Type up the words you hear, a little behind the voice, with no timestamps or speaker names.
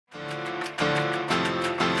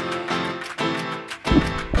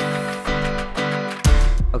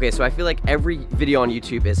Okay, so I feel like every video on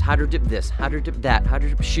YouTube is hydro dip this, hydro dip that, hydro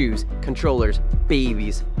dip shoes, controllers,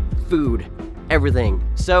 babies, food, everything.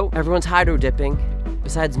 So everyone's hydro dipping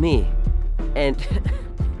besides me. And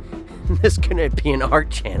this couldn't be an art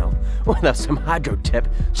channel without some hydro dip.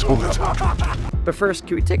 But first,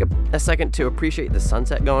 can we take a second to appreciate the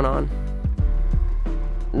sunset going on?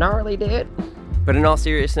 Gnarly, dude. But in all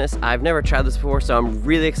seriousness, I've never tried this before, so I'm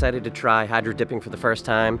really excited to try hydro dipping for the first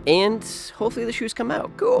time. And hopefully the shoes come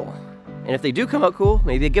out cool. And if they do come out cool,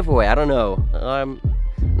 maybe a giveaway, I don't know. I'm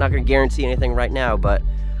not gonna guarantee anything right now, but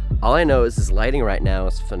all I know is this lighting right now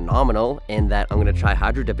is phenomenal, and that I'm gonna try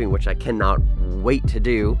hydro dipping, which I cannot wait to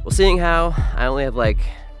do. Well, seeing how I only have like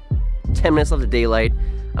 10 minutes left of daylight,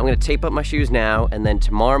 I'm gonna tape up my shoes now, and then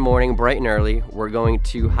tomorrow morning, bright and early, we're going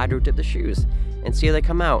to hydro dip the shoes and see how they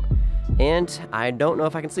come out. And I don't know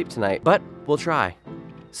if I can sleep tonight, but we'll try.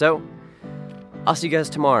 So, I'll see you guys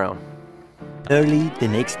tomorrow. Early the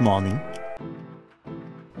next morning.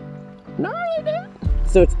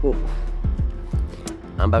 So it's cool.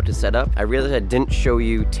 I'm about to set up. I realized I didn't show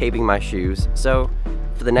you taping my shoes, so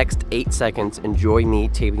for the next 8 seconds, enjoy me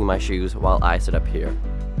taping my shoes while I sit up here.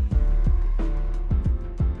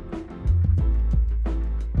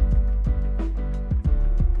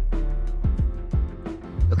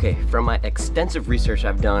 Okay, from my extensive research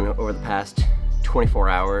I've done over the past 24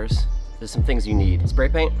 hours, there's some things you need. Spray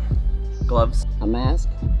paint, gloves, a mask,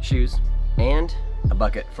 shoes, and a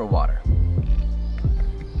bucket for water.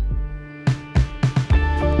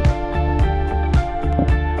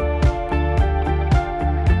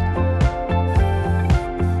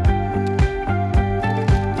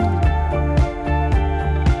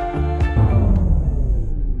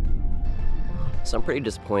 So I'm pretty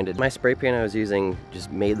disappointed. My spray paint I was using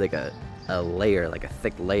just made like a layer, like a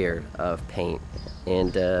thick layer of paint.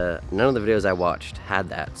 And none of the videos I watched had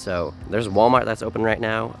that. So there's Walmart that's open right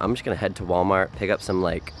now. I'm just gonna head to Walmart, pick up some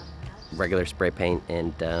like regular spray paint,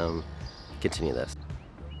 and continue this.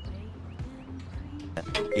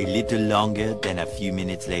 A little longer than a few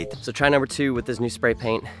minutes later. So try number 2 with this new spray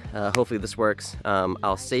paint. Hopefully this works.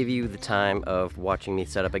 I'll save you the time of watching me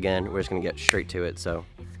set up again. We're just gonna get straight to it, so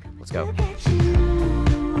let's go.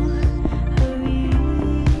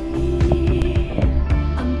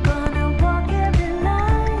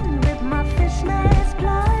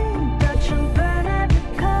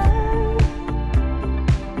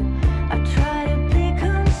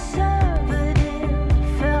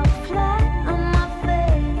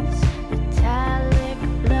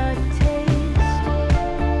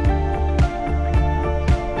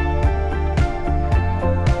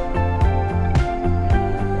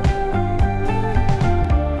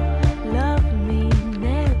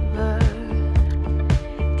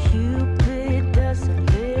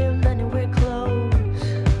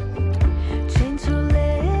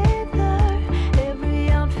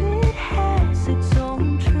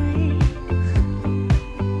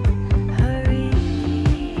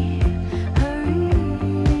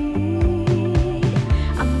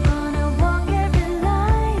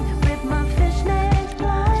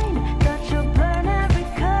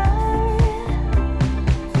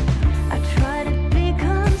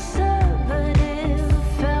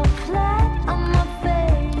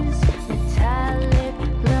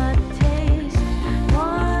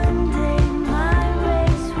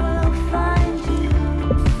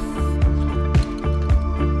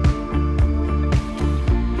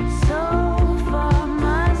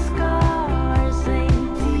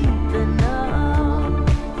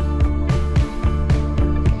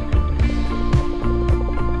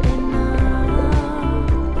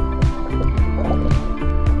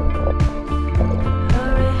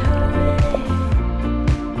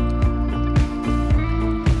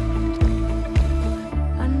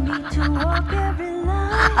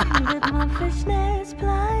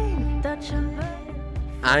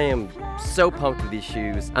 I am so pumped with these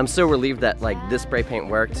shoes. I'm so relieved that like this spray paint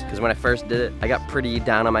worked, because when I first did it, I got pretty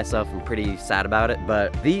down on myself and pretty sad about it,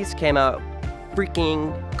 but these came out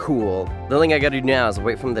freaking cool. The only thing I gotta do now is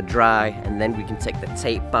wait for them to dry, and then we can take the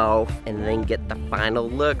tape off and then get the final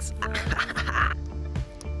looks.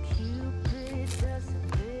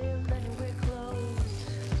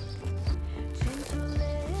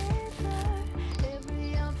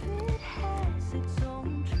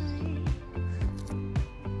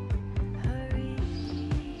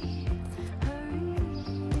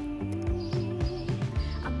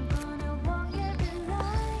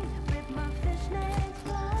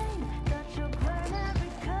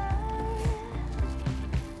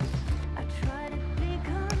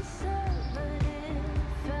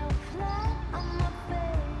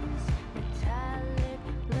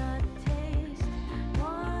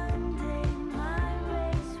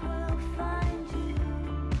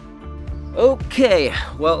 Okay,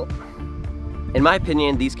 well, in my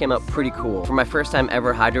opinion, these came out pretty cool. For my first time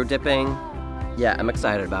ever hydro dipping, yeah, I'm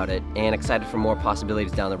excited about it and excited for more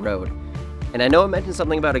possibilities down the road. And I know I mentioned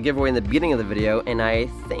something about a giveaway in the beginning of the video, and I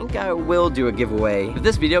think I will do a giveaway. If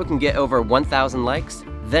this video can get over 1,000 likes,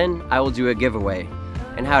 then I will do a giveaway.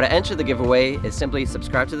 And how to enter the giveaway is simply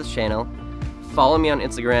subscribe to this channel, follow me on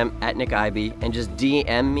Instagram at NickIB, and just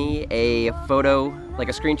DM me a photo, like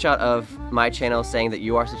a screenshot of my channel saying that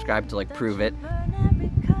you are subscribed to like prove it.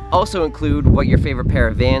 Also include what your favorite pair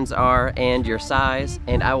of Vans are and your size,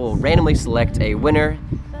 and I will randomly select a winner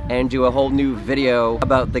and do a whole new video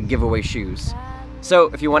about the giveaway shoes. So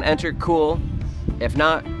if you want to enter, cool. If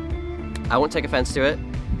not, I won't take offense to it.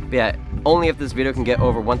 But yeah, only if this video can get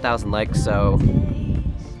over 1,000 likes, so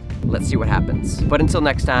let's see what happens. But until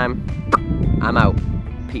next time, I'm out.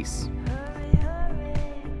 Peace.